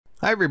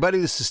Hi everybody,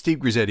 this is Steve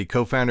Grizzetti,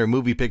 co-founder of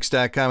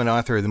MoviePix.com and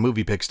author of the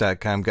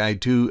MoviePix.com Guide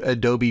to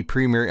Adobe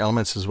Premiere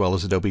Elements as well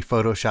as Adobe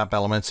Photoshop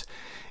Elements.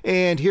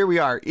 And here we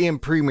are in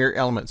Premiere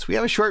Elements. We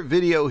have a short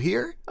video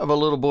here of a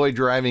little boy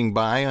driving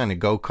by on a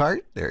go-kart.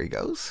 There he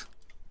goes.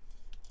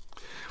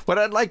 What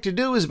I'd like to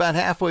do is about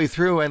halfway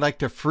through, I'd like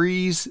to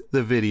freeze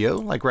the video,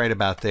 like right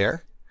about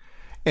there.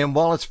 And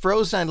while it's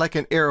frozen, I'd like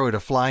an arrow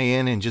to fly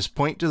in and just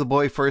point to the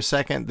boy for a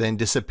second, then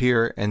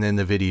disappear, and then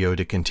the video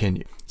to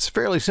continue. It's a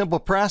fairly simple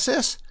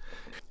process.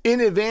 In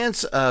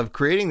advance of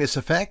creating this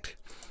effect,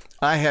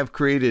 I have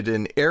created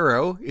an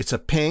arrow. It's a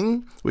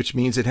ping, which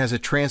means it has a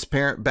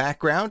transparent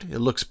background. It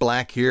looks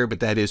black here,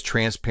 but that is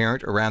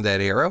transparent around that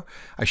arrow.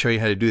 I show you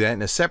how to do that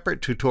in a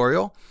separate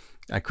tutorial.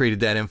 I created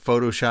that in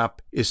Photoshop.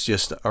 It's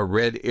just a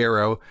red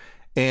arrow.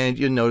 And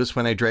you'll notice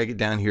when I drag it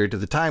down here to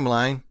the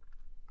timeline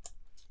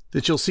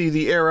that you'll see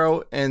the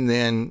arrow and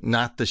then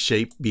not the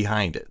shape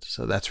behind it.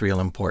 So that's real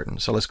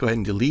important. So let's go ahead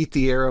and delete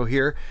the arrow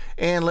here.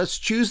 And let's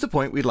choose the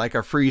point we'd like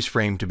our freeze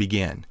frame to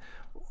begin.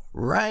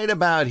 Right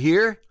about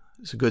here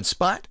is a good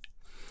spot.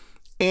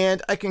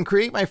 And I can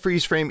create my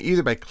freeze frame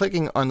either by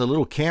clicking on the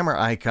little camera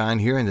icon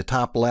here in the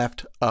top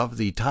left of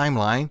the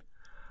timeline,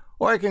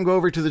 or I can go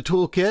over to the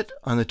toolkit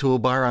on the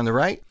toolbar on the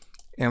right,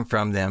 and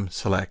from them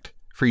select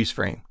freeze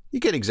frame. You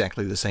get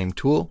exactly the same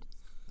tool.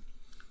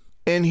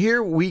 And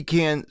here we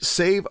can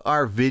save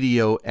our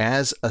video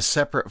as a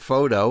separate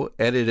photo,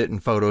 edit it in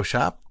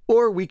Photoshop,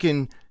 or we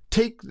can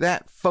take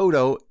that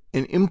photo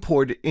and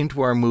import it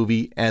into our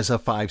movie as a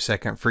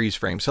 5-second freeze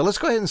frame. So let's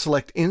go ahead and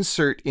select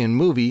Insert in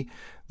Movie.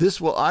 This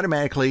will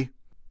automatically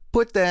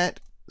put that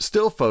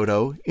still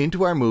photo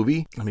into our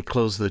movie. Let me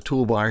close the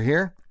toolbar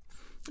here.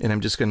 And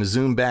I'm just going to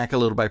zoom back a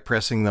little by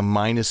pressing the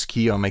minus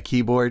key on my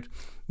keyboard.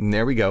 And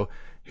there we go.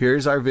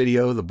 Here's our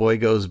video. The boy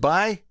goes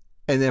by.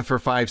 And then for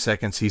 5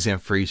 seconds, he's in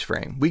freeze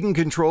frame. We can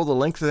control the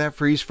length of that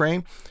freeze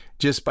frame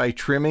just by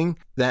trimming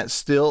that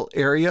still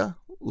area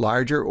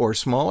larger or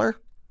smaller.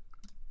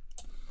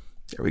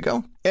 There we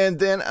go. And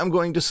then I'm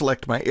going to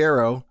select my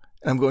arrow.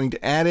 And I'm going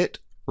to add it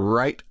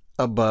right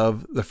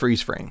above the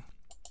freeze frame.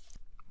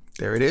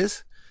 There it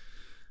is.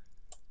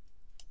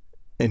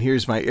 And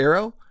here's my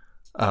arrow.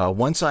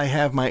 Once I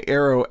have my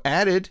arrow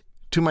added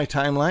to my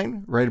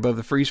timeline right above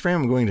the freeze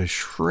frame, I'm going to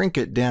shrink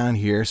it down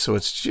here so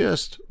it's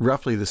just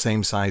roughly the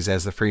same size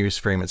as the freeze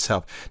frame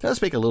itself. Now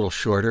let's make it a little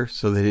shorter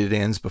so that it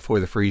ends before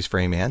the freeze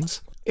frame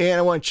ends. And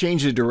I want to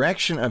change the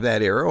direction of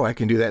that arrow. I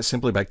can do that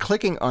simply by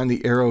clicking on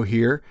the arrow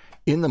here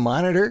in the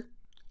monitor.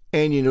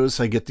 And you notice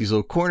I get these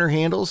little corner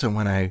handles, and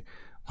when I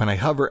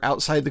hover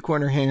outside the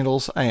corner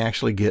handles, I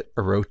actually get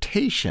a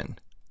rotation.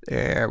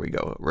 There we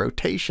go, a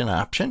rotation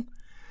option.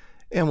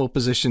 And we'll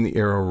position the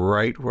arrow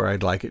right where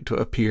I'd like it to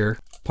appear,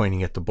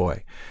 pointing at the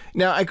boy.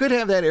 Now, I could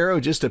have that arrow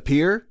just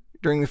appear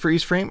during the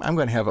freeze frame. I'm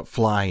going to have it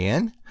fly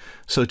in.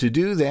 So to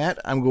do that,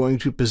 I'm going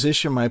to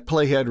position my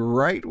playhead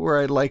right where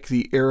I'd like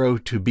the arrow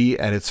to be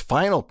at its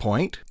final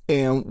point.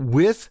 And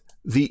with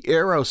the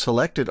arrow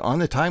selected on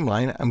the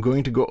timeline, I'm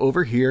going to go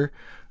over here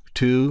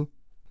to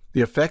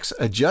the Effects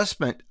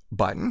Adjustment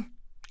button.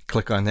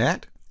 Click on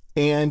that.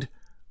 And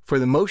for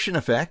the motion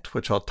effect,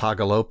 which I'll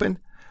toggle open,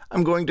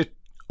 I'm going to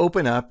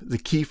open up the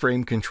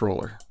keyframe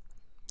controller.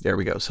 There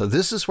we go. So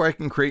this is where I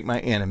can create my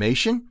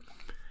animation,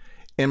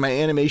 and my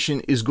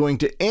animation is going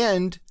to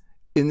end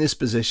in this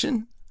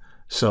position.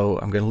 So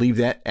I'm going to leave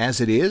that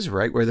as it is,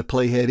 right where the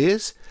playhead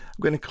is.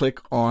 I'm going to click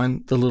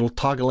on the little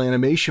toggle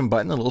animation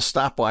button, the little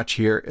stopwatch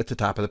here at the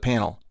top of the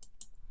panel.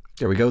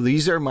 There we go.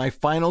 These are my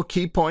final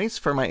key points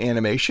for my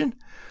animation.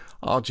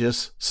 I'll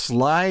just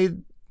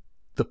slide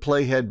the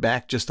playhead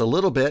back just a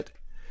little bit,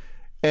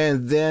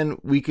 and then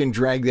we can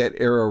drag that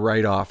arrow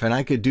right off. And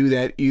I could do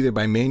that either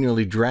by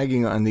manually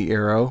dragging on the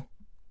arrow.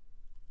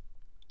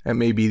 That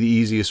may be the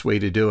easiest way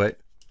to do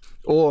it.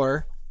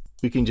 Or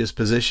we can just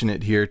position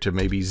it here to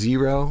maybe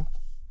 0,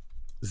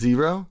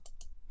 0.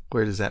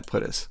 Where does that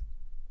put us?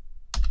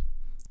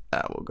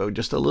 We'll go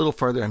just a little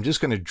further. I'm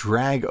just going to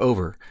drag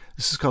over.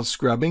 This is called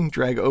scrubbing.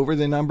 Drag over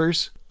the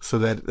numbers so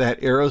that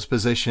that arrow's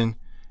position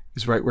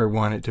is right where we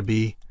want it to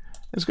be.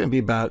 It's going to be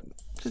about,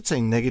 let's say,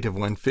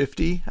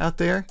 -150 out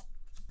there.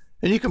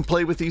 And you can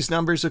play with these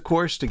numbers, of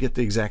course, to get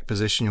the exact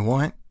position you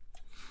want.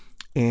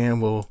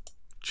 And we'll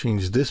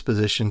change this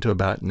position to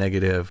about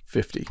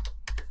 -50.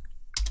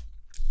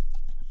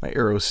 My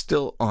arrow's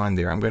still on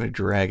there. I'm going to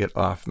drag it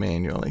off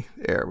manually.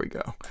 There we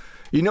go.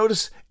 You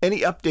notice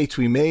any updates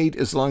we made,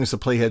 as long as the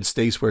playhead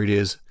stays where it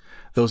is,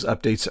 those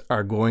updates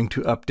are going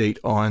to update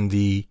on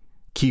the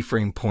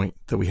keyframe point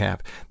that we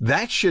have.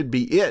 That should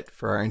be it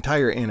for our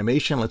entire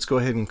animation. Let's go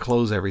ahead and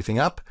close everything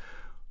up.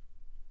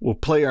 We'll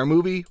play our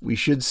movie. We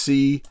should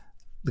see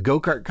the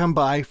go-kart come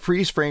by,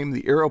 freeze frame,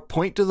 the arrow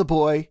point to the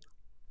boy.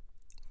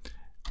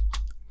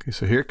 Okay,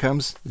 so here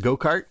comes the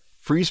go-kart,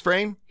 freeze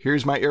frame.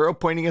 Here's my arrow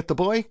pointing at the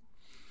boy.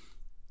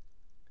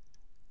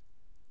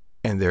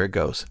 And there it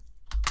goes.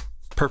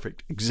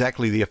 Perfect.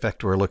 Exactly the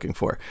effect we're looking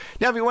for.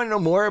 Now, if you want to know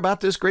more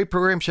about this great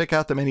program, check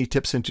out the many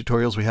tips and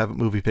tutorials we have at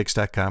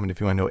MoviePix.com. And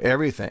if you want to know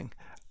everything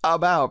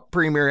about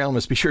Premiere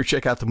Elements, be sure to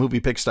check out the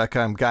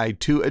MoviePix.com guide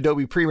to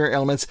Adobe Premiere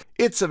Elements.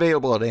 It's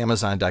available at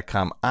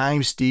Amazon.com.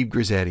 I'm Steve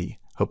Grizzetti.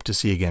 Hope to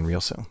see you again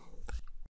real soon.